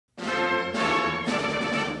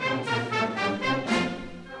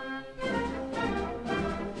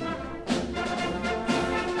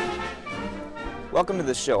Welcome to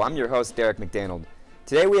the show. I'm your host, Derrick MacDannald.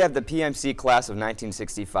 Today we have the PMC class of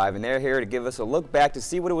 1965, and they're here to give us a look back to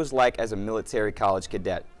see what it was like as a military college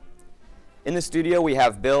cadet. In the studio we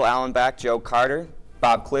have Bill Allenbach, Joe Carter,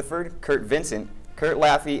 Bob Clifford, Kurt Vincent, Kurt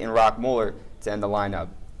Laffey, and Rock Mueller to end the lineup.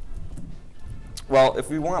 Well, if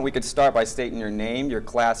we want, we could start by stating your name, your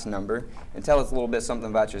class number, and tell us a little bit something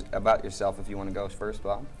about yourself if you want to go first,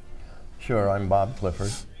 Bob. Sure, I'm Bob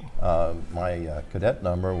Clifford. My cadet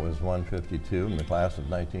number was 152 in the class of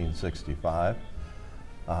 1965.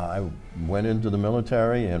 I went into the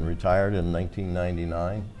military and retired in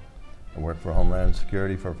 1999. I worked for Homeland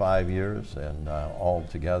Security for 5 years, and all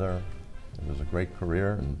together it was a great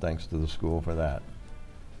career, and thanks to the school for that.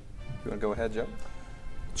 You want to go ahead, Joe?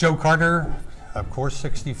 Joe Carter, of course,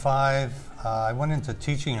 65. I went into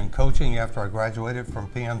teaching and coaching after I graduated from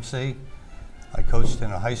PMC. I coached in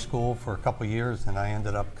a high school for a couple years, and I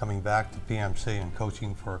ended up coming back to PMC and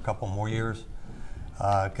coaching for a couple more years.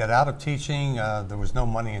 Got out of teaching. There was no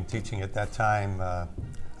money in teaching at that time. I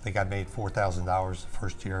think I made $4,000 the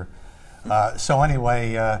first year. So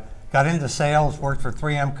anyway, got into sales, worked for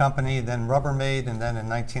 3M Company, then Rubbermaid, and then in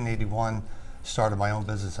 1981 started my own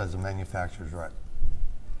business as a manufacturer's rep.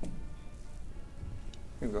 You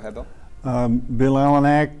can go ahead, Bill. Bill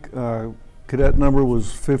Allenbach, cadet number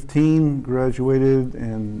was 15, graduated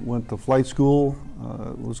and went to flight school,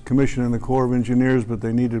 was commissioned in the Corps of Engineers, but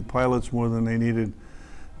they needed pilots more than they needed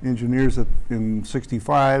engineers in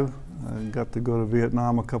 65. Got to go to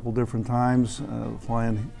Vietnam a couple different times,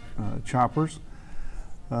 flying choppers.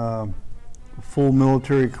 Full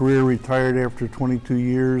military career, retired after 22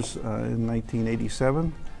 years in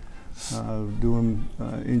 1987. Doing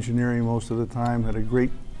engineering most of the time. Had a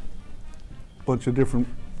great bunch of different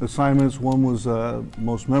assignments. One was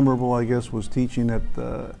most memorable, I guess, was teaching at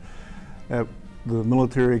the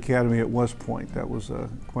military academy at West Point. That was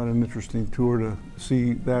quite an interesting tour to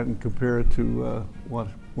see that and compare it to what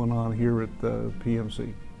went on here at the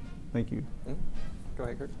PMC. Thank you. Go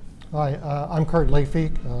ahead, Kurt. Hi, I'm Kurt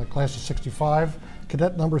Laffey, class of 65,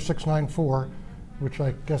 cadet number 694, which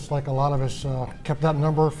I guess like a lot of us kept that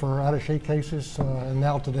number for attaché cases, and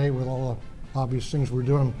now today with all the obvious things we're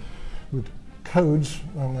doing with codes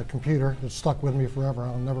on the computer, it's stuck with me forever.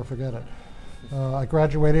 I'll never forget it. I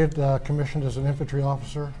graduated, commissioned as an infantry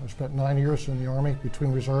officer. I spent 9 years in the Army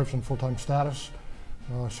between reserves and full-time status.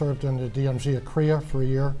 Served in the DMZ at Korea for a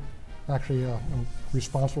year. Actually, I'm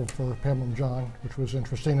responsible for Pamela John, which was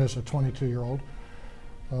interesting as a 22-year-old.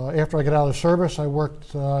 After I got out of the service, I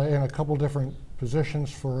worked in a couple different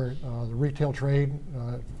positions for the retail trade,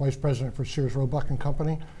 vice president for Sears Roebuck and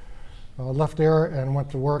Company. Left there and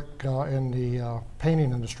went to work in the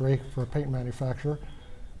painting industry for a paint manufacturer.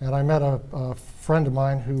 And I met a friend of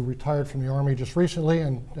mine who retired from the Army just recently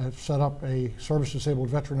and has set up a service-disabled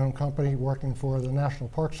veteran-owned company working for the National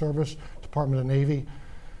Park Service, Department of Navy,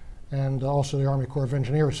 and also the Army Corps of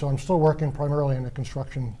Engineers. So I'm still working primarily in the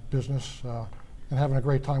construction business and having a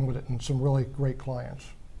great time with it and some really great clients.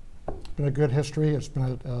 It's been a good history. It's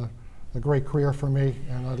been a great career for me,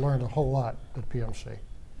 and I learned a whole lot at PMC.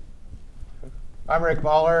 I'm Rick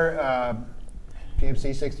Mahler,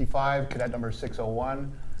 PMC 65, cadet number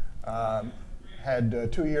 601.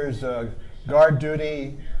 Had 2 years guard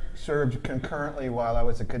duty, served concurrently while I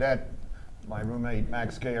was a cadet. My roommate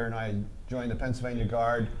Max Gayer and I joined the Pennsylvania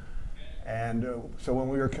Guard. And so when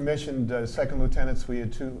we were commissioned second lieutenants, we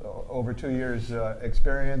had over 2 years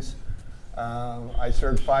experience. I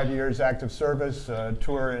served 5 years active service,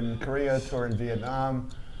 tour in Korea, tour in Vietnam.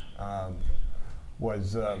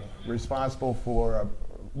 Was responsible for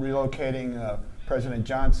relocating President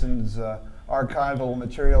Johnson's archival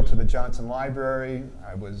material to the Johnson Library.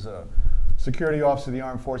 I was security officer of the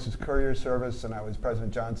Armed Forces Courier Service, and I was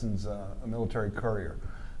President Johnson's military courier.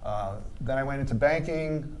 Then I went into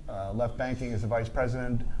banking, left banking as a vice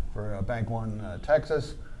president for Bank One,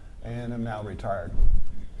 Texas, and am now retired.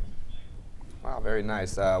 Wow, very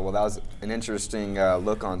nice. Well, that was an interesting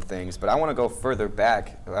look on things, but I want to go further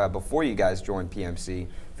back before you guys joined PMC.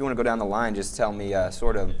 If you want to go down the line, just tell me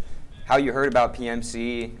sort of how you heard about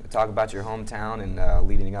PMC, talk about your hometown, and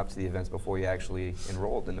leading up to the events before you actually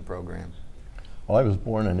enrolled in the program. Well, I was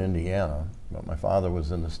born in Indiana, but my father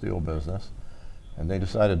was in the steel business, and they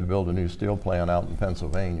decided to build a new steel plant out in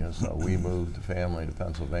Pennsylvania, so we moved the family to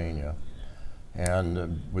Pennsylvania. And it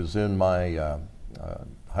was in my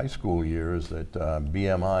high school years that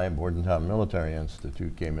BMI, Bordentown Military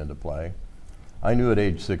Institute, came into play. I knew at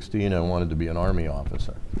age 16 I wanted to be an Army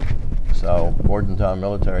officer. So Bordentown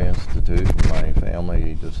Military Institute and my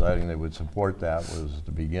family deciding they would support that was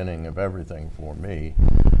the beginning of everything for me.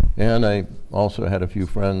 And I also had a few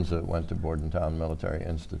friends that went to Bordentown Military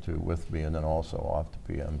Institute with me and then also off to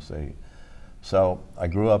PMC. So I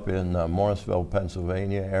grew up in Morrisville,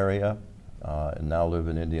 Pennsylvania area, and now live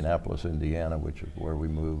in Indianapolis, Indiana, which is where we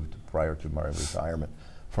moved prior to my retirement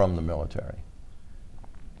from the military.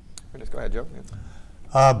 Just go ahead, Joe.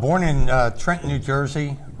 Born in Trenton, New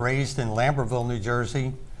Jersey, raised in Lambertville, New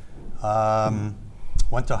Jersey.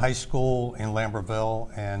 Went to high school in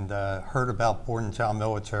Lambertville and heard about Bordentown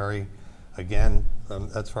Military. Again,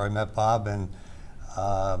 that's where I met Bob, and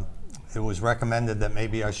it was recommended that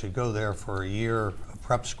maybe I should go there for a year of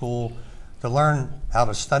prep school to learn how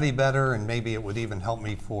to study better, and maybe it would even help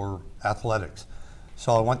me for athletics.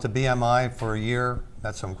 So I went to BMI for a year,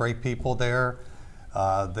 met some great people there.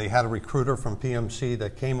 They had a recruiter from PMC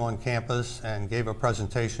that came on campus and gave a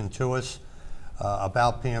presentation to us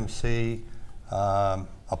about PMC.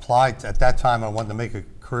 Applied, at that time I wanted to make a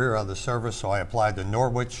career out of the service, so I applied to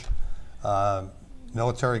Norwich,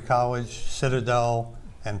 Military College, Citadel,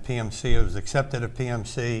 and PMC. I was accepted at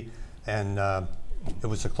PMC, and it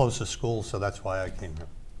was the closest school, so that's why I came here.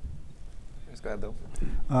 Just go ahead, Bill.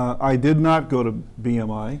 I did not go to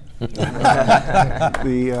BMI.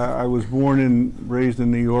 I was born and raised in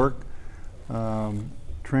New York,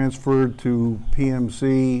 transferred to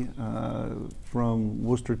PMC from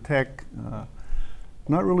Worcester Tech.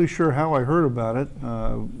 Not really sure how I heard about it,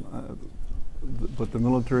 but the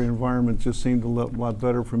military environment just seemed a lot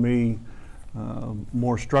better for me,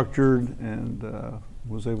 more structured, and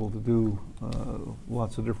was able to do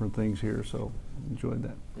lots of different things here, so enjoyed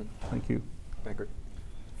that. Thank you. Baker.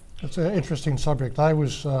 It's an interesting subject. I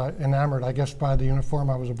was enamored, I guess, by the uniform.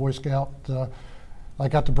 I was a Boy Scout. I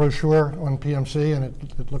got the brochure on PMC, and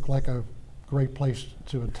it looked like a great place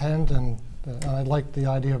to attend, and I liked the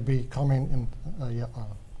idea of becoming a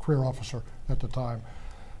career officer at the time.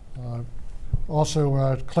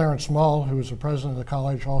 Also, Clarence Mull, who was the president of the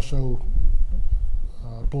college, also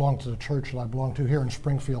belonged to the church that I belong to here in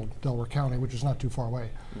Springfield, Delaware County, which is not too far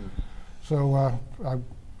away. So I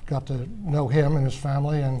got to know him and his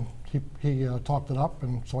family, and he talked it up,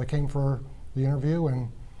 and so I came for the interview,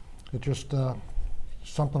 and it just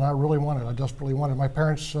something I really wanted. I desperately wanted. My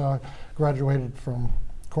parents graduated from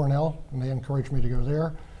Cornell, and they encouraged me to go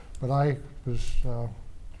there, but I was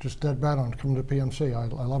just dead bad on coming to PMC. I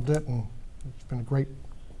loved it, and it's been a great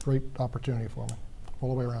opportunity for me all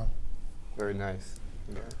the way around. Very nice.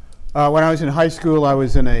 When I was in high school, I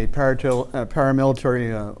was in a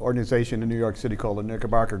paramilitary organization in New York City called the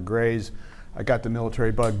Knickerbocker Grays. I got the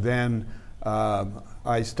military bug then.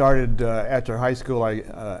 I started after high school,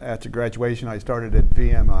 after graduation, I started at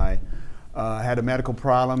VMI. Had a medical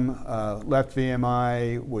problem, left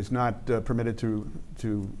VMI, was not permitted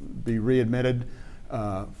to be readmitted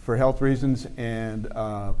for health reasons, and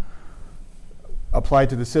applied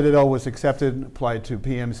to the Citadel, was accepted, applied to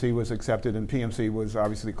PMC, was accepted, and PMC was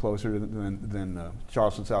obviously closer than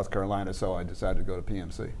Charleston, South Carolina, so I decided to go to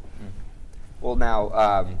PMC. Well,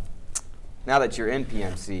 now that you're in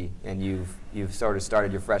PMC and you've sort of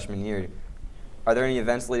started your freshman year, are there any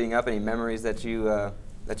events leading up, any memories that you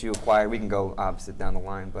acquired? We can go opposite down the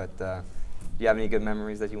line, but do you have any good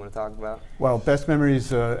memories that you want to talk about? Well, best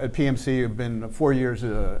memories at PMC have been 4 years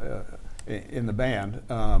in the band,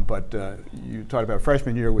 but you talked about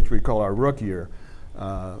freshman year, which we call our Rook year.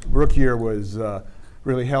 Rook year was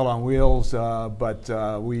really hell on wheels, but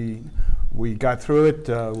we got through it.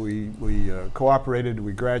 We cooperated,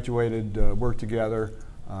 we graduated, worked together.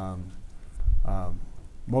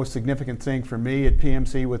 Most significant thing for me at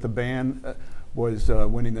PMC with the band was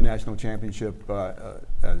winning the national championship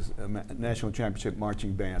as a national championship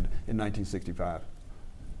marching band in 1965.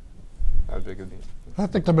 That was a good deal. I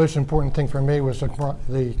think the most important thing for me was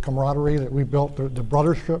the camaraderie that we built, the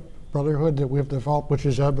brotherhood that we've developed, which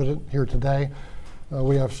is evident here today.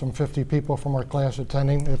 We have some 50 people from our class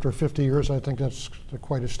attending. After 50 years, I think that's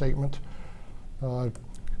quite a statement.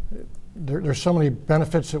 There's so many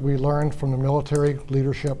benefits that we learned from the military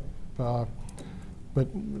leadership, but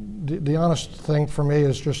the honest thing for me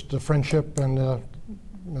is just the friendship and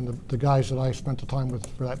the guys that I spent the time with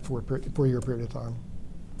for that four-year period of time.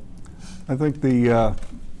 I think the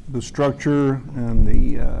structure and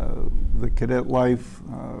the cadet life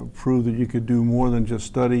proved that you could do more than just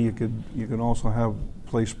study. You could also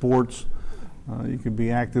play sports. You could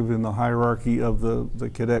be active in the hierarchy of the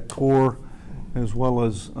cadet corps, as well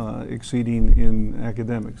as exceeding in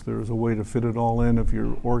academics. There's a way to fit it all in if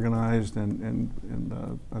you're organized, and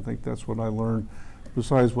I think that's what I learned.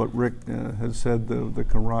 Besides what Rick has said, the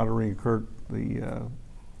camaraderie, Kurt,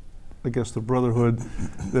 I guess the brotherhood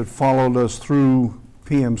that followed us through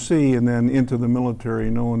PMC and then into the military,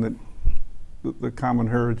 knowing that the common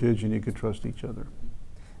heritage, and you could trust each other.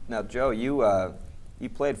 Now, Joe, you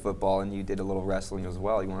played football and you did a little wrestling as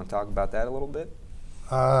well. You want to talk about that a little bit?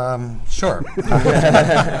 Sure.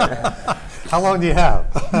 How long do you have?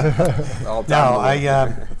 All time.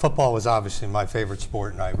 No, football was obviously my favorite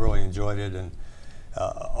sport, and I really enjoyed it. And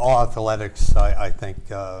all athletics, I think,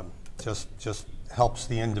 just helps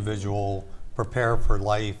the individual prepare for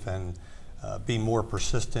life and be more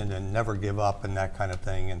persistent and never give up and that kind of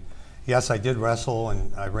thing. And yes, I did wrestle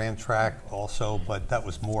and I ran track also, but that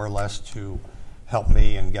was more or less to help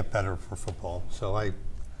me and get better for football. So I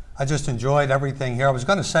just enjoyed everything here. I was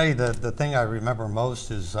going to say that the thing I remember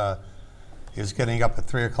most is getting up at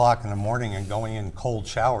 3 o'clock in the morning and going in cold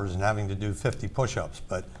showers and having to do 50 push-ups.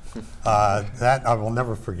 But that I will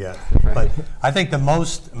never forget. But I think the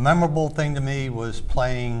most memorable thing to me was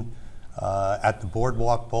playing at the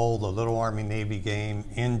Boardwalk Bowl, the Little Army Navy game,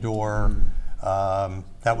 indoor.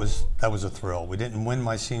 That was a thrill. We didn't win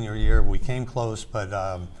my senior year. We came close,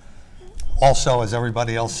 but also, as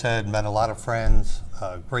everybody else said, met a lot of friends,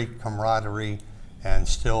 great camaraderie, and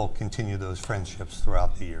still continue those friendships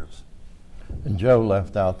throughout the years. And Joe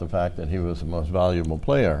left out the fact that he was the most valuable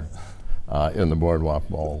player in the Boardwalk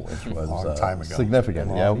Bowl, which was Long time ago.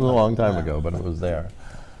 significant. Yeah, it was a long time ago, but it was there.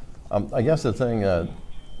 I guess the thing, there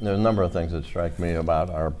are a number of things that strike me about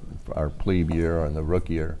our plebe year and the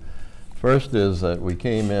rookie year. First is that we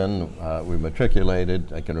came in, we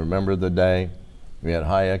matriculated. I can remember the day. We had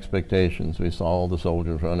high expectations. We saw all the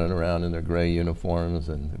soldiers running around in their gray uniforms,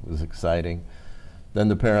 and it was exciting. Then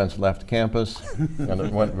the parents left campus, and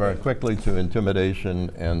it went very quickly to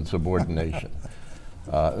intimidation and subordination.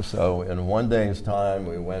 So in one day's time,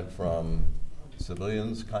 we went from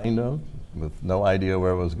civilians, kind of, with no idea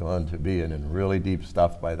where it was going to be, and in really deep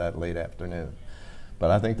stuff by that late afternoon.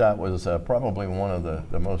 But I think that was probably one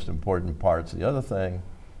of the most important parts. The other thing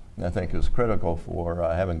I think is critical for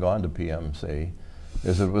having gone to PMC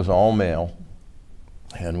is it was all male,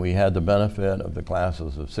 and we had the benefit of the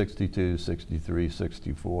classes of 62, 63,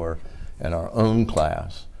 64, and our own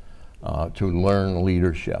class to learn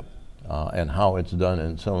leadership and how it's done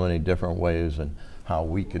in so many different ways, and how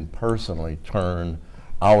we can personally turn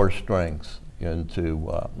our strengths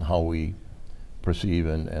into how we perceive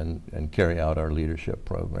and carry out our leadership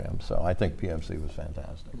program. So I think PMC was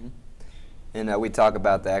fantastic. Mm-hmm. And we talk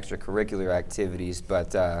about the extracurricular activities,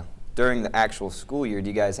 but during the actual school year, do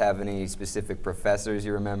you guys have any specific professors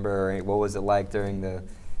you remember, or what was it like during the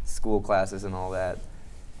school classes and all that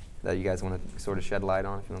you guys want to sort of shed light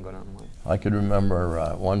on, if you want to go down the line? I could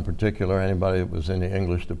remember one particular. Anybody that was in the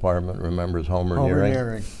English department remembers Homer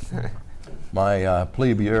Nearing. My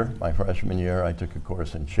plebe year, my freshman year, I took a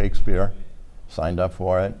course in Shakespeare, signed up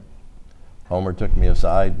for it. Homer took me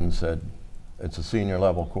aside and said, "It's a senior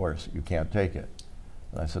level course, you can't take it."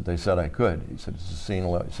 And I said, "They said I could." He said, "It's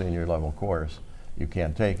a senior level course, you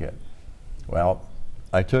can't take it." Well,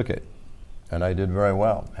 I took it, and I did very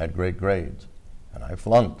well, had great grades, and I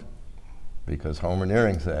flunked because Homer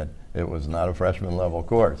Nearing said it was not a freshman level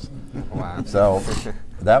course. Wow. So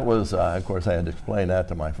that was, of course, I had to explain that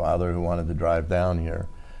to my father, who wanted to drive down here.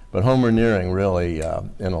 But Homer Nearing really,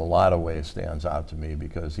 in a lot of ways, stands out to me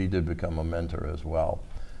because he did become a mentor as well.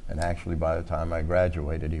 And actually, by the time I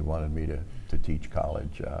graduated, he wanted me to teach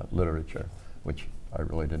college literature, which I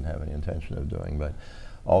really didn't have any intention of doing. But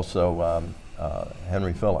also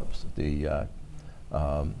Henry Phillips, he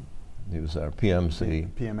was our PMC.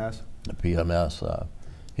 PMS? The PMS.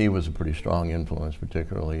 He was a pretty strong influence,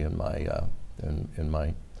 particularly in my in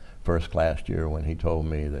my first class year, when he told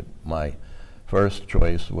me that my first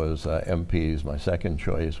choice was MPs, my second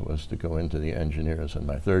choice was to go into the engineers, and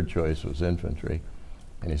my third choice was infantry.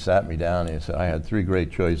 And he sat me down and he said, I had three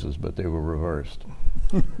great choices, but they were reversed.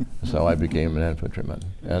 So I became an infantryman.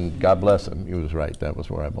 And God bless him, he was right, that was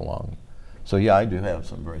where I belonged. So yeah, I do have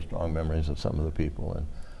some very strong memories of some of the people, and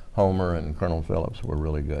Homer and Colonel Phillips were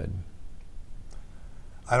really good.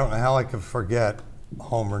 I don't know how I could forget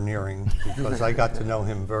Homer Nearing, because I got to know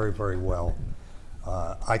him very, very well.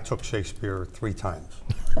 I took Shakespeare 3 times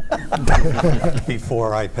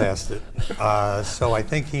before I passed it. So I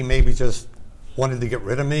think he maybe just wanted to get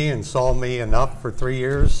rid of me and saw me enough for 3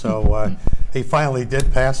 years. So he finally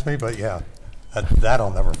did pass me, but yeah, that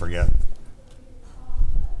I'll never forget.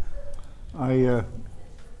 I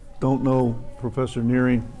don't know Professor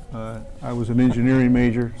Nearing. I was an engineering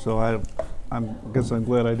major, so I guess I'm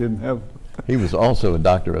glad I didn't have. He was also a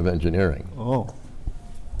doctor of engineering. Oh.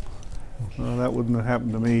 Well, that wouldn't have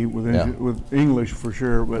happened to me with, Yeah. with English for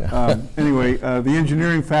sure. But anyway, the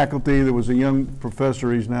engineering faculty, there was a young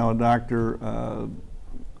professor, he's now a doctor,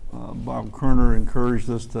 Bob Kerner, encouraged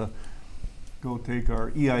us to go take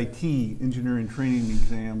our EIT, engineering training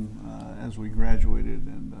exam, as we graduated,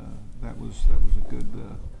 and that was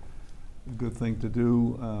a good thing to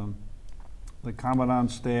do. The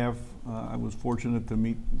Commandant's staff, I was fortunate to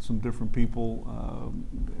meet some different people,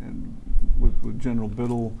 and with General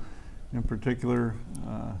Biddle in particular.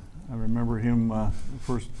 I remember him, the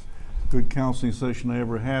first good counseling session I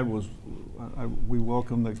ever had was, we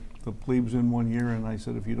welcomed the plebes in one year, and I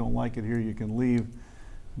said, if you don't like it here, you can leave.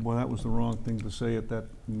 Boy, that was the wrong thing to say at that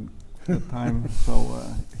time. So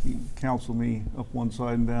he counseled me up one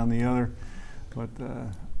side and down the other. But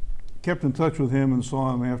kept in touch with him and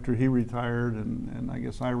saw him after he retired, and I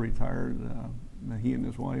guess I retired. He and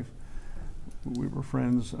his wife, we were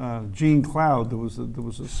friends. Gene Cloud, there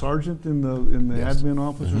was a sergeant in the Yes. admin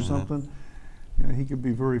office or something. Yeah, he could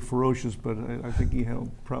be very ferocious, but I think he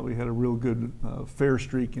probably had a real good fair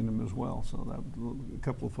streak in him as well. So that a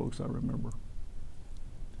couple of folks I remember.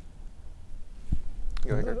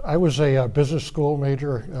 Go ahead. I was a business school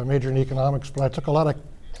major, major in economics, but I took a lot of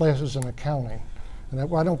classes in accounting. And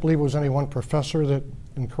I don't believe it was any one professor that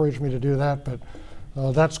encouraged me to do that, but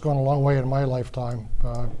that's gone a long way in my lifetime.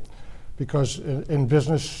 Because in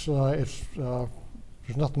business, there's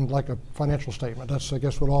nothing like a financial statement. That's, I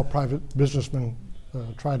guess, what all private businessmen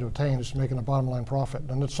try to attain, is making a bottom line profit.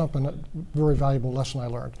 And it's something that very valuable lesson I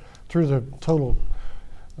learned through the total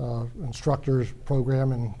instructors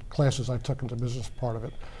program and classes I took into business part of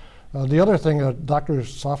it. The other thing, Dr.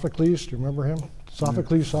 Sophocles, do you remember him?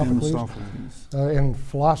 Sophocles. In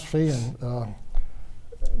philosophy, and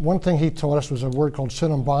one thing he taught us was a word called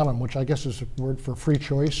sine bonum, which I guess is a word for free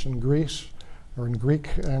choice in Greece, or in Greek,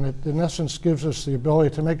 and it in essence gives us the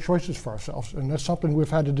ability to make choices for ourselves, and that's something we've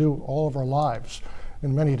had to do all of our lives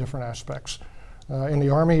in many different aspects. In the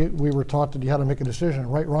Army, we were taught that you had to make a decision,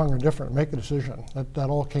 right, wrong, or different, make a decision. That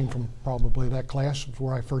all came from probably that class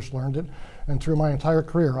where I first learned it, and through my entire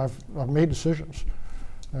career, I've made decisions.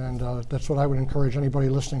 And that's what I would encourage anybody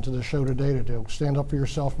listening to the show today to do. Stand up for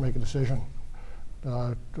yourself, make a decision.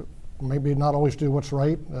 Maybe not always do what's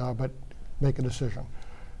right, but make a decision.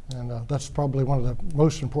 And that's probably one of the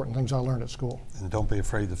most important things I learned at school. And don't be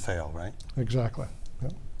afraid to fail, right? Exactly.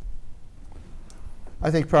 Yep.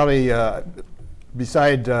 I think probably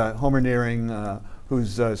beside Homer Nearing,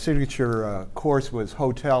 whose signature course was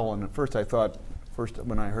hotel, and at first I thought,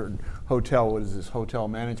 when I heard hotel, what is this, hotel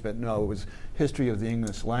management? No, it was history of the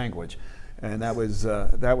English language. And that was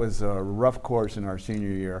a rough course in our senior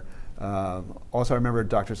year. Also, I remember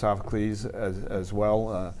Dr. Sophocles as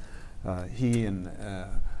well. He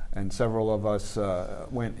and several of us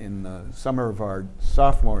went in the summer of our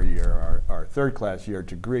sophomore year, our third class year,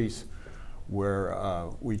 to Greece, where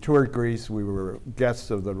we toured Greece. We were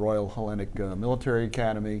guests of the Royal Hellenic Military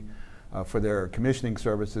Academy for their commissioning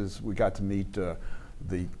services. We got to meet the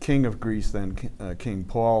King of Greece, then King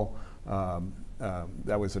Paul.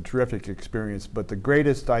 That was a terrific experience, but the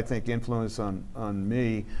greatest, I think, influence on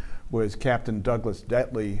me was Captain Douglas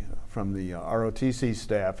Detley from the ROTC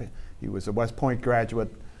staff. He was a West Point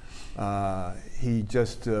graduate. He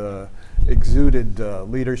just exuded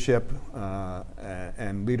leadership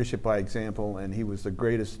and leadership by example, and he was the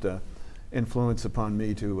greatest influence upon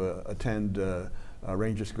me to attend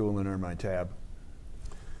Ranger School and earn my tab.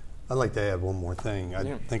 I'd like to add one more thing.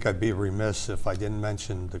 I think I'd be remiss if I didn't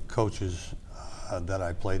mention the coaches that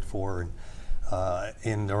I played for. And,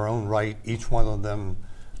 in their own right, each one of them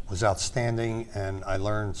was outstanding, and I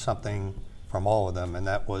learned something from all of them, and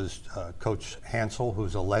that was Coach Hansel,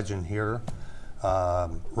 who's a legend here,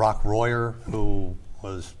 Rock Royer, who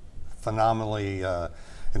was phenomenally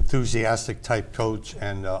enthusiastic type coach,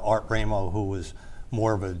 and Art Ramo, who was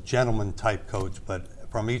more of a gentleman type coach. But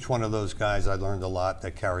from each one of those guys, I learned a lot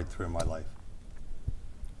that carried through my life.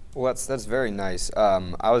 Well, that's very nice.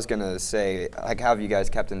 I was gonna say, like, how have you guys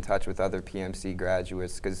kept in touch with other PMC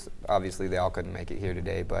graduates? Because obviously they all couldn't make it here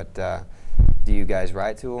today, but do you guys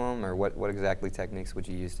write to them, or what exactly techniques would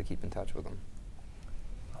you use to keep in touch with them?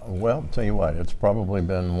 Well, tell you what, it's probably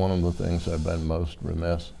been one of the things I've been most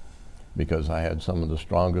remiss, because I had some of the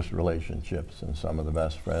strongest relationships and some of the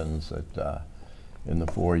best friends that in the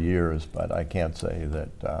 4 years, but I can't say that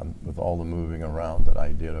with all the moving around that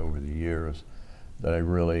I did over the years, that I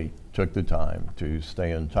really took the time to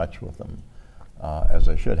stay in touch with them as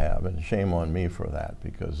I should have, and shame on me for that,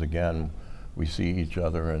 because again, we see each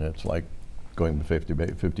other and it's like going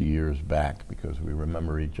 50 years back, because we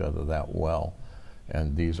remember each other that well,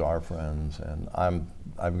 and these are friends, and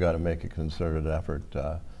I've got to make a concerted effort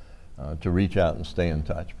to reach out and stay in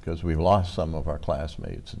touch, because we've lost some of our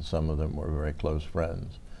classmates and some of them were very close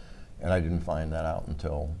friends, and I didn't find that out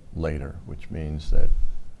until later, which means that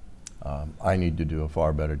I need to do a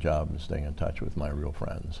far better job in staying in touch with my real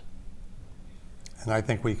friends. And I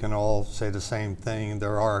think we can all say the same thing.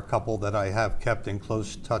 There are a couple that I have kept in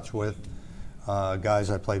close touch with, guys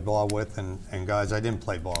I played ball with and guys I didn't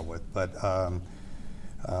play ball with. But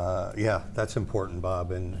yeah, that's important,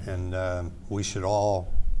 Bob, and we should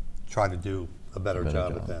all try to do a better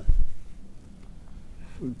job at that.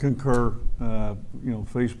 Concur. You know,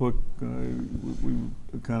 Facebook,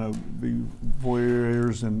 we kind of be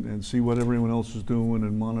voyeurs and see what everyone else is doing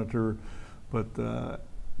and monitor, but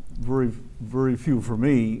very few for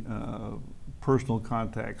me personal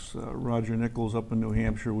contacts. Roger Nichols up in New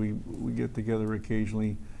Hampshire, we get together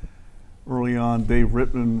occasionally. Early on, Dave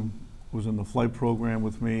Rittman was in the flight program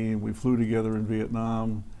with me, and we flew together in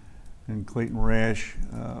Vietnam. And Clayton Rash,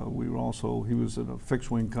 we were also, he was at a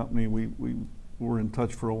fixed wing company. We were in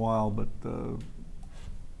touch for a while, but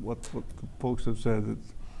what the folks have said,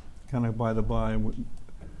 it's kind of by the by, and we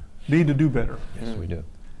need to do better. Yes, we do.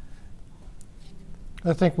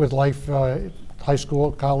 I think with life, high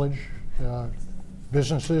school, college,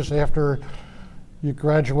 businesses, after you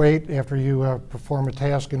graduate, after you perform a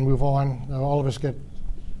task and move on, all of us get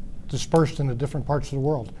dispersed into different parts of the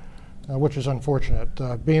world, which is unfortunate.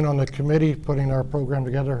 Being on the committee, putting our program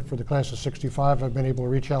together for the class of '65, I've been able to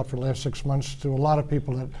reach out for the last 6 months to a lot of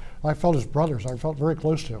people that I felt as brothers, I felt very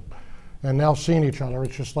close to. And now seeing each other,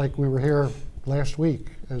 it's just like we were here last week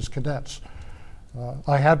as cadets.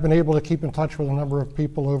 I have been able to keep in touch with a number of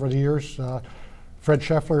people over the years. Fred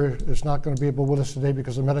Scheffler is not going to be able with us today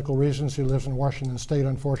because of medical reasons. He lives in Washington State,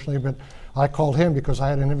 unfortunately, but I called him because I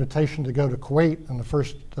had an invitation to go to Kuwait, and the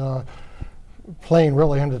first plane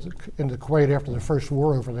really into Kuwait after the first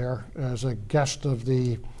war over there as a guest of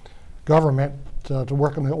the government to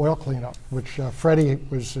work on the oil cleanup, which Freddie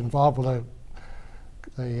was involved with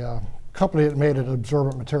a company that made an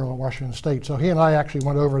absorbent material in Washington State. So he and I actually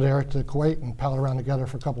went over there to Kuwait and palled around together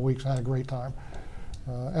for a couple of weeks and had a great time.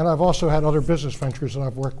 And I've also had other business ventures that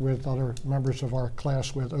I've worked with other members of our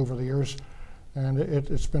class with over the years, and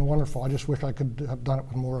it's been wonderful. I just wish I could have done it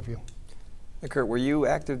with more of you. Hey, Kurt, were you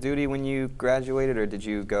active duty when you graduated, or did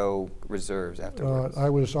you go reserves afterwards? I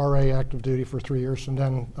was RA active duty for 3 years, and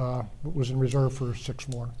then was in reserve for 6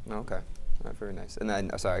 more. Okay, very nice. And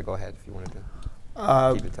then, sorry, go ahead if you wanted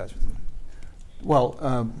to keep in touch with them.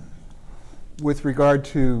 Well, with regard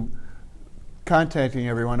to contacting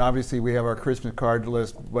everyone, obviously we have our Christmas card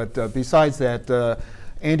list, but besides that,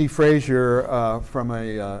 Andy Frazier from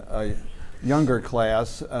a younger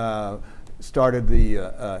class started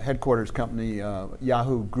the headquarters company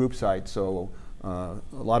Yahoo group site, so a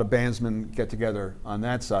lot of bandsmen get together on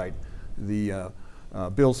that site. The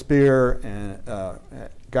Bill Spear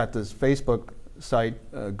got this Facebook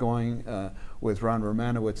site going with Ron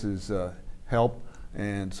Romanowitz's help,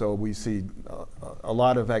 and so we see a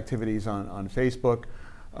lot of activities on Facebook.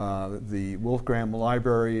 The Wolfgram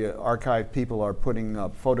Library archive people are putting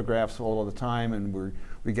up photographs all the time, and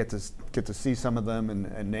we get to see some of them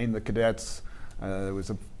and name the cadets. There was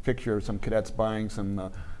a picture of some cadets buying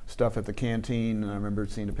some stuff at the canteen, and I remember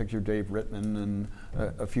seeing a picture of Dave Rittman and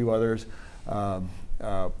a few others.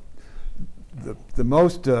 The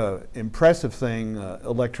most impressive thing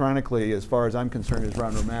electronically, as far as I'm concerned, is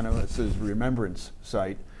Ron Romanowitz's Remembrance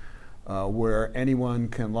site, where anyone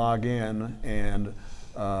can log in and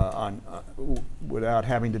without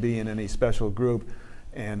having to be in any special group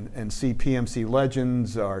and see PMC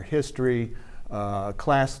legends, our history,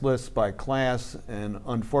 class lists by class, and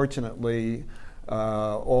unfortunately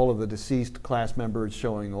all of the deceased class members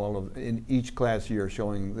showing in each class year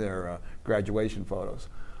showing their graduation photos.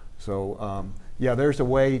 So yeah, there's a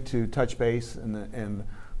way to touch base, and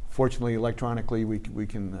fortunately electronically we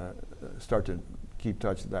can start to keep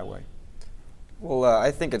touch that way. Well,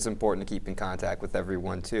 I think it's important to keep in contact with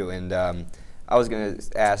everyone too, and I was going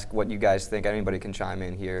to ask what you guys think. Anybody can chime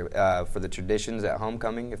in here for the traditions at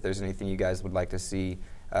homecoming, if there's anything you guys would like to see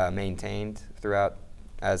maintained throughout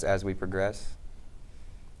as we progress.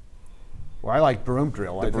 Well, I like broom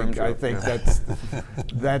drill. I think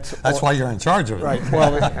that's why you're in charge of it. Right.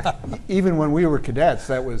 Well, even when we were cadets,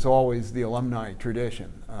 that was always the alumni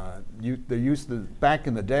tradition. There used to, back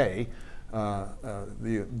in the day,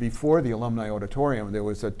 before the alumni auditorium, there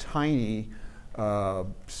was a tiny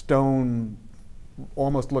stone,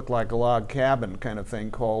 almost looked like a log cabin kind of thing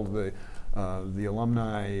called the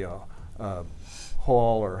alumni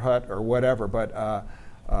hall or hut or whatever. But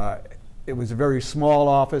it was a very small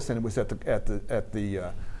office, and it was at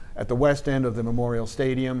the west end of the Memorial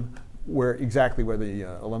Stadium, exactly where the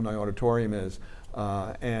alumni auditorium is.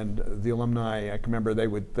 And the alumni, I can remember they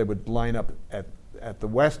would line up at the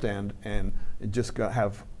west end and just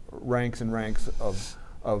have ranks and ranks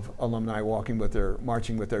of alumni marching with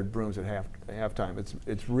their brooms at halftime.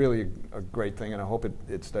 It's really a great thing, and I hope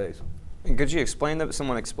it stays. And could you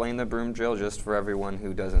someone explain the broom drill just for everyone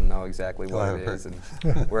who doesn't know exactly what it is and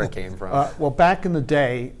where it came from? Well, back in the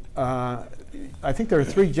day, I think there are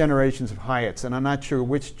 3 generations of Hyatts, and I'm not sure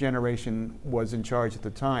which generation was in charge at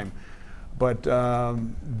the time, but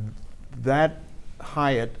that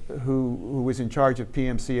Hyatt, who was in charge of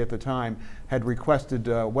PMC at the time, had requested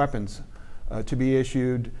weapons to be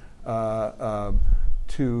issued to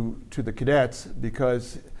the cadets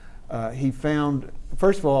because he found,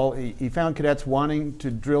 first of all, he found cadets wanting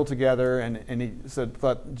to drill together, and he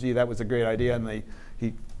thought, gee, that was a great idea, and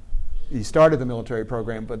he started the military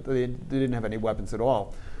program, but they didn't have any weapons at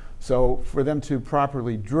all. So for them to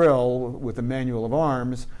properly drill with a manual of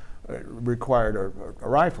arms required a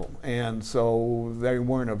rifle, and so they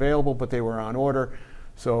weren't available, but they were on order.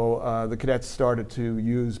 So the cadets started to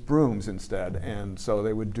use brooms instead, and so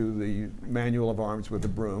they would do the manual of arms with the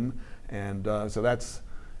broom, and I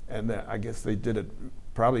guess they did it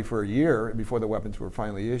probably for a year before the weapons were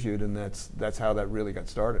finally issued, and that's how that really got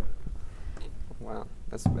started. Wow,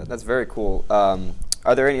 that's very cool.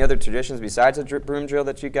 Are there any other traditions besides the broom drill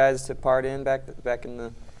that you guys took part in back in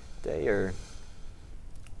the day, or?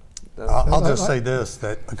 I'll just say this,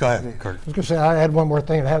 go ahead, Kurt. I was going to say, I had one more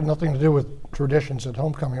thing. It had nothing to do with traditions at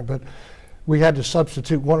homecoming, but we had to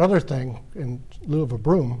substitute one other thing in lieu of a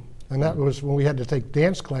broom, and that was when we had to take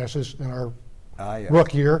dance classes in our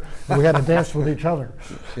rookie year, and we had to dance with each other.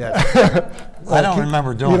 I don't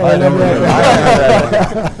remember doing that. I remember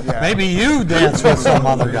that. Maybe you danced with some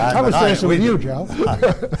other guy. I was dancing with you, Joe.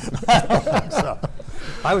 So,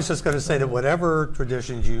 I was just going to say that whatever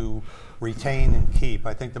traditions you retain and keep,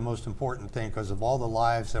 I think the most important thing, because of all the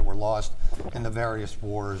lives that were lost in the various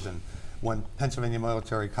wars, and when Pennsylvania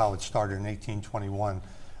Military College started in 1821,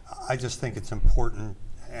 I just think it's important,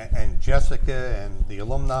 and Jessica and the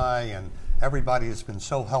alumni and everybody has been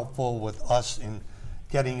so helpful with us in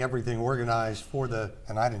getting everything organized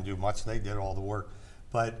and I didn't do much, they did all the work,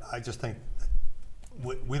 but I just think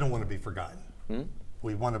we don't want to be forgotten.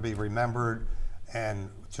 We want to be remembered, and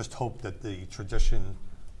just hope that the tradition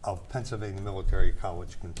of Pennsylvania Military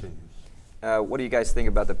College continues. What do you guys think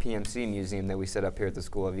about the PMC museum that we set up here at the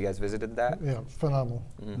school? Have you guys visited that? Yeah, phenomenal.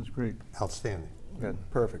 That's great. Outstanding. Good.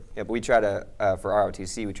 Perfect. Yeah, but we try to, for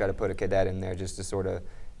ROTC, we try to put a cadet in there just to sort of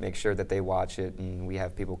make sure that they watch it, and we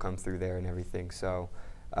have people come through there and everything. So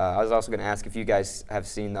I was also going to ask if you guys have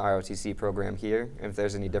seen the ROTC program here, and if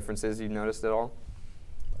there's any differences you've noticed at all?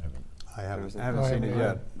 I haven't seen it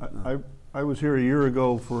yet. I was here a year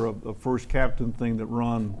ago for a first captain thing that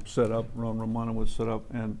Ron Romano was set up,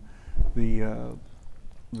 and the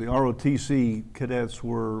ROTC cadets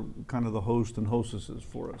were kind of the host and hostesses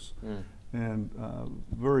for us, and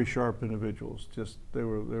very sharp individuals. Just they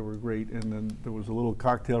were great. And then there was a little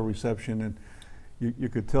cocktail reception, and you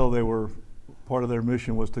could tell they were part of their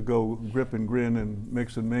mission was to go grip and grin and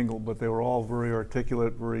mix and mingle. But they were all very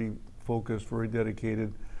articulate, very focused, very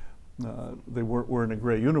dedicated. They weren't wearing a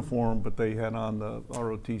gray uniform, but they had on the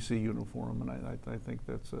ROTC uniform, and I think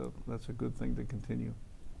that's a good thing to continue.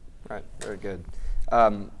 Right, very good.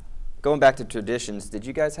 Going back to traditions, did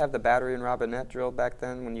you guys have the battery and robinette drill back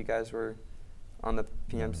then when you guys were on the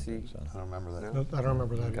PMC? I don't remember that. No? I don't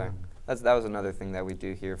remember that. Okay, that was another thing that we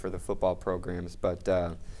do here for the football programs, but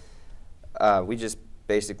we just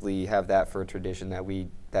basically have that for a tradition that we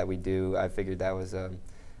do. I figured that was a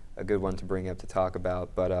good one to bring up to talk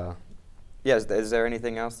about, but yeah, is there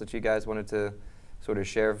anything else that you guys wanted to sort of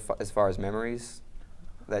share as far as memories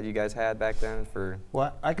that you guys had back then?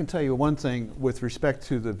 Well, I can tell you one thing with respect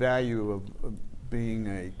to the value of being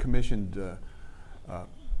a commissioned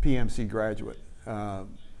PMC graduate.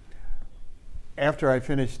 After I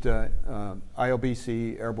finished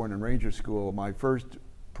IOBC, Airborne and Ranger School, my first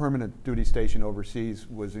permanent duty station overseas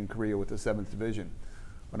was in Korea with the 7th Division.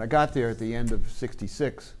 When I got there at the end of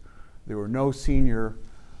 '66, there were no senior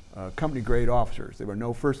company grade officers. There were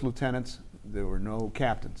no first lieutenants. There were no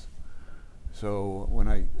captains. So when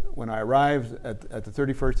I arrived at the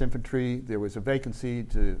 31st Infantry, there was a vacancy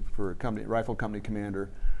for a rifle company commander,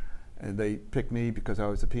 and they picked me because I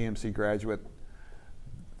was a PMC graduate.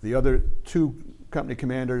 The other 2 company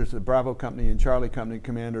commanders, the Bravo Company and Charlie Company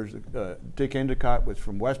commanders, Dick Endicott was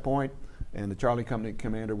from West Point, and the Charlie Company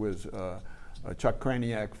commander was Chuck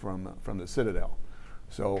Kraniak from the Citadel.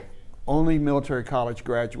 So only military college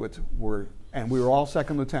graduates were, and we were all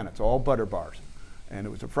second lieutenants, all butter bars. And it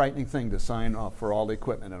was a frightening thing to sign off for all the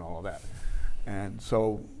equipment and all of that. And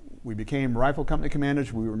so we became rifle company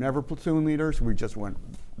commanders. We were never platoon leaders. We just went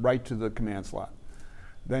right to the command slot.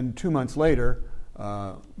 Then 2 months later,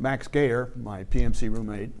 Max Gayer, my PMC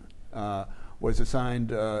roommate, was assigned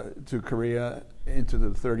to Korea into the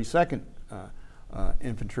 32nd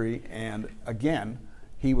Infantry, and again,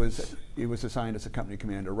 he was assigned as a company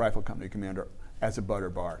commander, rifle company commander, as a butter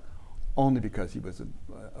bar, only because he was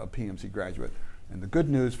a PMC graduate. And the good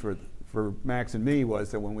news for Max and me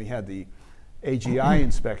was that when we had the AGI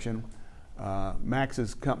inspection,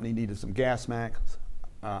 Max's company needed some gas masks.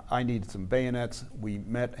 I needed some bayonets. We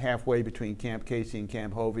met halfway between Camp Casey and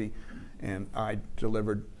Camp Hovey, and I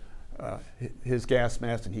delivered his gas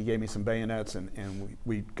mask, and he gave me some bayonets, and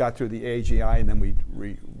we got through the AGI, and then we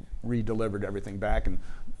re-delivered everything back. And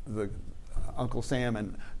Uncle Sam,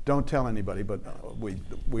 and don't tell anybody, but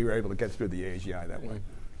we were able to get through the AGI that way.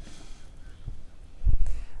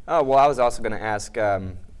 Oh, well, I was also going to ask,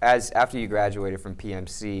 after you graduated from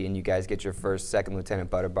PMC and you guys get your first second lieutenant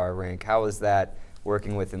butter bar rank, how was that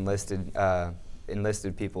working with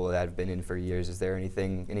enlisted people that have been in for years? Is there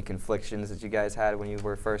any conflictions that you guys had when you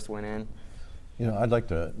first went in? You know, I'd like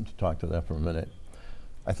to talk to that for a minute.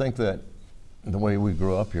 I think that the way we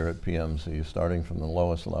grew up here at PMC, starting from the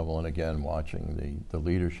lowest level and again watching the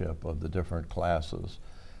leadership of the different classes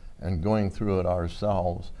and going through it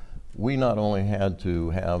ourselves, we not only had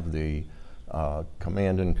to have the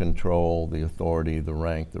command and control, the authority, the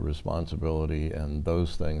rank, the responsibility, and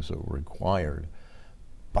those things that were required,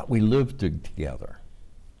 but we lived together.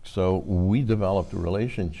 So we developed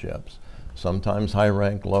relationships, sometimes high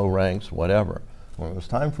rank, low ranks, whatever. When it was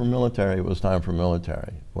time for military, it was time for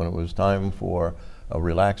military. When it was time for a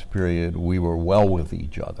relaxed period, we were well with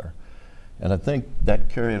each other. And I think that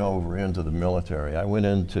carried over into the military. I went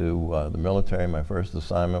into the military, my first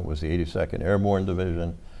assignment was the 82nd Airborne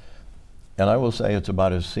Division. And I will say it's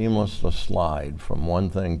about as seamless a slide from one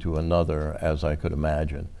thing to another as I could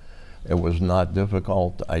imagine. It was not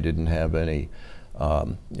difficult. I didn't have any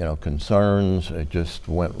concerns. It just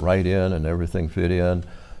went right in and everything fit in.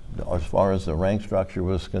 As far as the rank structure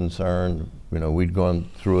was concerned, we'd gone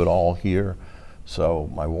through it all here. So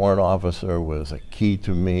my warrant officer was a key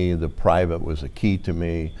to me. The private was a key to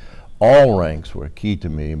me. All ranks were key to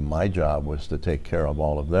me. My job was to take care of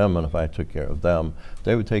all of them, and if I took care of them,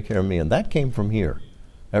 they would take care of me. And that came from here.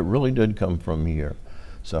 That really did come from here.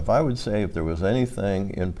 So if I would say if there was anything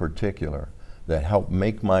in particular that helped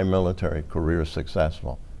make my military career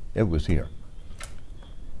successful, it was here.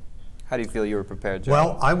 How do you feel you were prepared, Joe?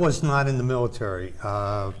 Well, I was not in the military.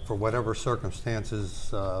 For whatever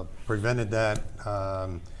circumstances prevented that.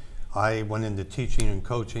 I went into teaching and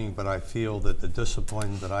coaching, but I feel that the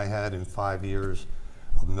discipline that I had in 5 years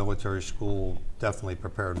of military school definitely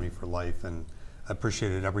prepared me for life, and I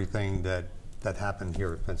appreciated everything that happened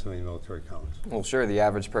here at Pennsylvania Military College. Well, sure, the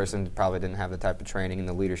average person probably didn't have the type of training and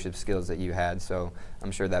the leadership skills that you had, so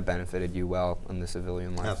I'm sure that benefited you well in the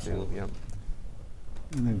civilian life. Absolutely. Too. Yep.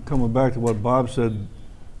 And then coming back to what Bob said,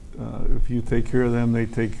 if you take care of them, they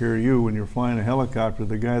take care of you. When you're flying a helicopter,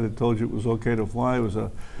 the guy that told you it was okay to fly was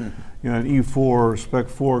an E4 Spec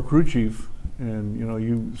 4 crew chief, and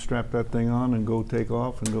you strap that thing on and go take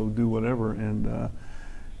off and go do whatever. And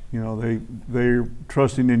they're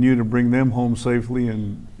trusting in you to bring them home safely,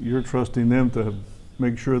 and you're trusting them to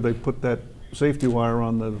make sure they put that safety wire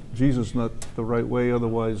on the Jesus nut the right way.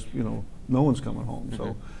 Otherwise, no one's coming home.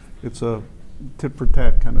 So it's a tit for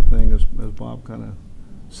tat kind of thing, as Bob kind of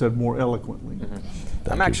said more eloquently.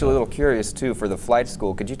 I'm actually a little curious too for the flight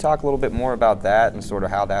school. Could you talk a little bit more about that and sort of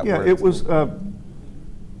how that worked? Yeah, it was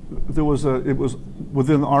it was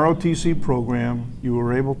within the ROTC program. You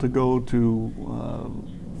were able to go to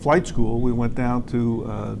flight school. We went down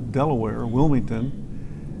to Delaware,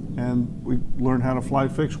 Wilmington, and we learned how to fly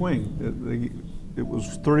fixed wing. It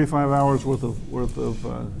was 35 hours worth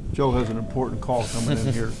of Joe has an important call coming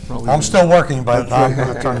in here. I'm still working, but I'm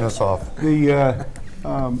going to turn this off.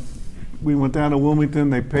 We went down to Wilmington.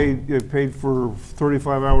 They paid for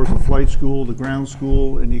 35 hours of flight school, the ground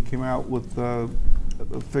school, and you came out with a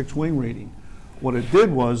fixed wing rating. What it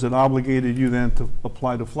did was it obligated you then to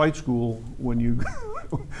apply to flight school when you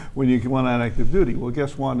went on active duty. Well,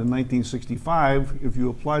 guess what? In 1965, if you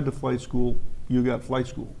applied to flight school, you got flight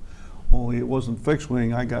school. Only it wasn't fixed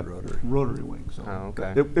wing, I got rotary wing. So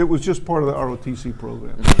it was just part of the ROTC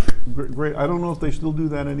program. Great. I don't know if they still do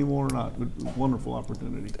that anymore or not, but wonderful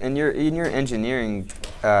opportunity. And your engineering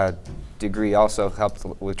degree also helped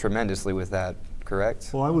tremendously with that, correct?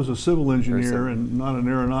 Well, I was a civil engineer and not an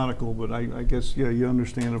aeronautical, but I guess, yeah, you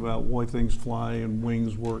understand about why things fly and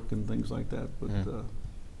wings work and things like that. But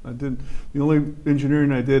I didn't. The only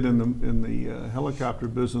engineering I did in the helicopter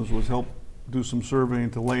business was help do some surveying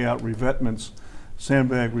to lay out revetments,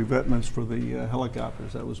 sandbag revetments for the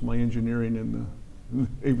helicopters. That was my engineering in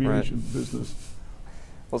the aviation business.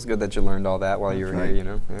 Well, it's good that you learned all that while you were here, you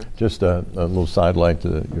know. Yeah. Just a little sidelight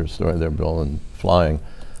to your story there, Bill, and flying.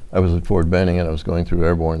 I was at Fort Benning, and I was going through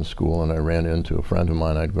airborne school, and I ran into a friend of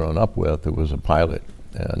mine I'd grown up with who was a pilot,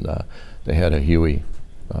 and they had a Huey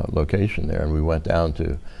location there, and we went down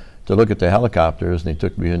to look at the helicopters, and he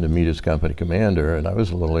took me in to meet his company commander, and I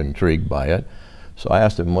was a little intrigued by it. So I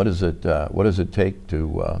asked him, what does it take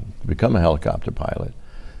to become a helicopter pilot?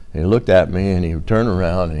 And he looked at me, and he turned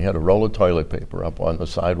around, and he had a roll of toilet paper up on the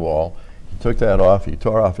side wall. He took that off, he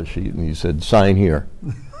tore off a sheet, and he said, "Sign here."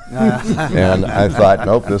 And I thought,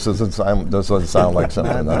 nope, this doesn't sound like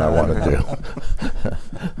something that I want to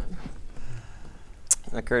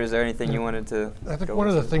do. Kurt, is there anything you wanted to I think one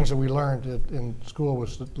of the things that we learned in school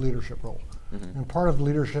was the leadership role. And part of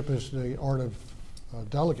leadership is the art of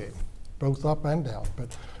delegating, both up and down.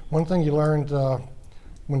 But one thing you learned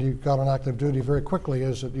when you got on active duty very quickly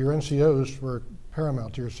is that your NCOs were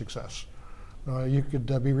paramount to your success. You could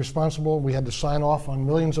be responsible. We had to sign off on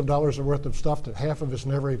millions of dollars worth of stuff that half of us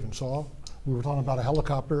never even saw. We were talking about a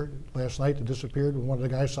helicopter last night that disappeared when one of the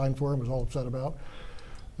guys signed for him, was all upset about.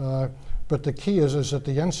 But the key is that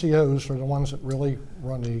the NCOs are the ones that really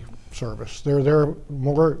run the service. They're there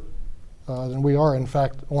more than we are. In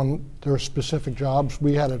fact, on their specific jobs,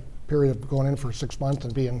 we had a period of going in for 6 months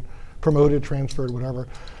and being promoted, transferred, whatever.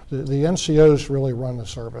 The NCOs really run the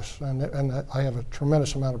service, and I have a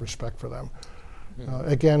tremendous amount of respect for them.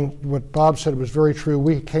 Again, what Bob said was very true.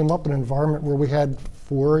 We came up in an environment where we had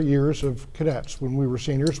 4 years of cadets. When we were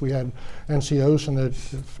seniors, we had NCOs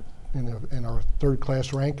in our third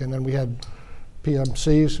class rank, and then we had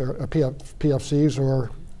PMCs or PFCs or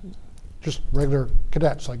just regular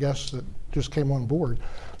cadets, I guess, that just came on board.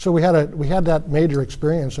 So we had that major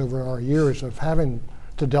experience over our years of having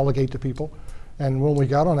to delegate to people, and when we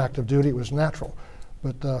got on active duty, it was natural.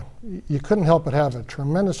 But you couldn't help but have a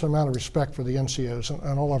tremendous amount of respect for the NCOs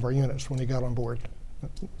and all of our units when you got on board.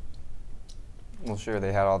 Well, sure,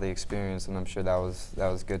 they had all the experience, and I'm sure that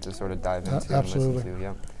was good to sort of dive into Absolutely. and listen to.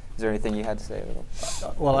 Yeah. Is there anything you had to say?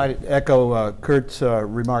 Well, I echo Kurt's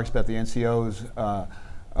remarks about the NCOs.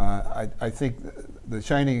 I think the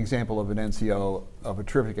shining example of an NCO, of a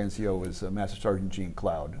terrific NCO, was Master Sergeant Gene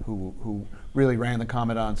Cloud, who really ran the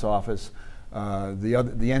Commandant's office. The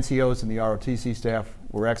NCOs and the ROTC staff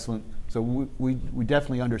were excellent. So we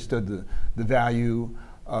definitely understood the value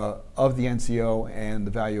of the NCO and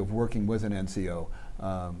the value of working with an NCO.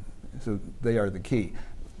 So they are the key.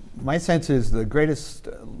 My sense is the greatest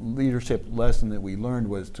leadership lesson that we learned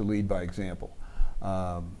was to lead by example.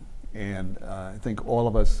 And I think all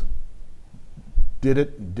of us did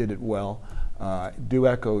it well. Do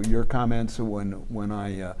echo your comments when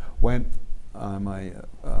I went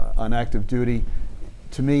on active duty.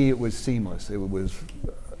 To me, it was seamless. It was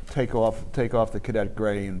take off the cadet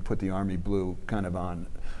gray and put the Army blue kind of on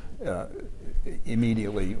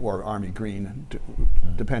immediately, or Army green,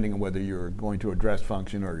 depending on whether you're going to a dress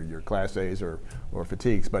function or your Class A's or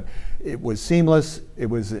fatigues. But it was seamless. It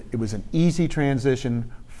was an easy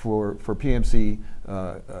transition for PMC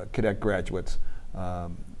cadet graduates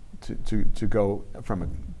to go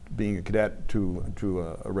from being a cadet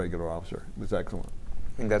to a regular officer. It was excellent.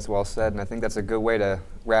 I think that's well said, and I think that's a good way to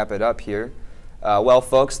wrap it up here. Well,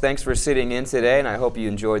 folks, thanks for sitting in today, and I hope you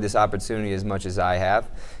enjoyed this opportunity as much as I have.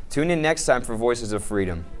 Tune in next time for Voices of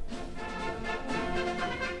Freedom.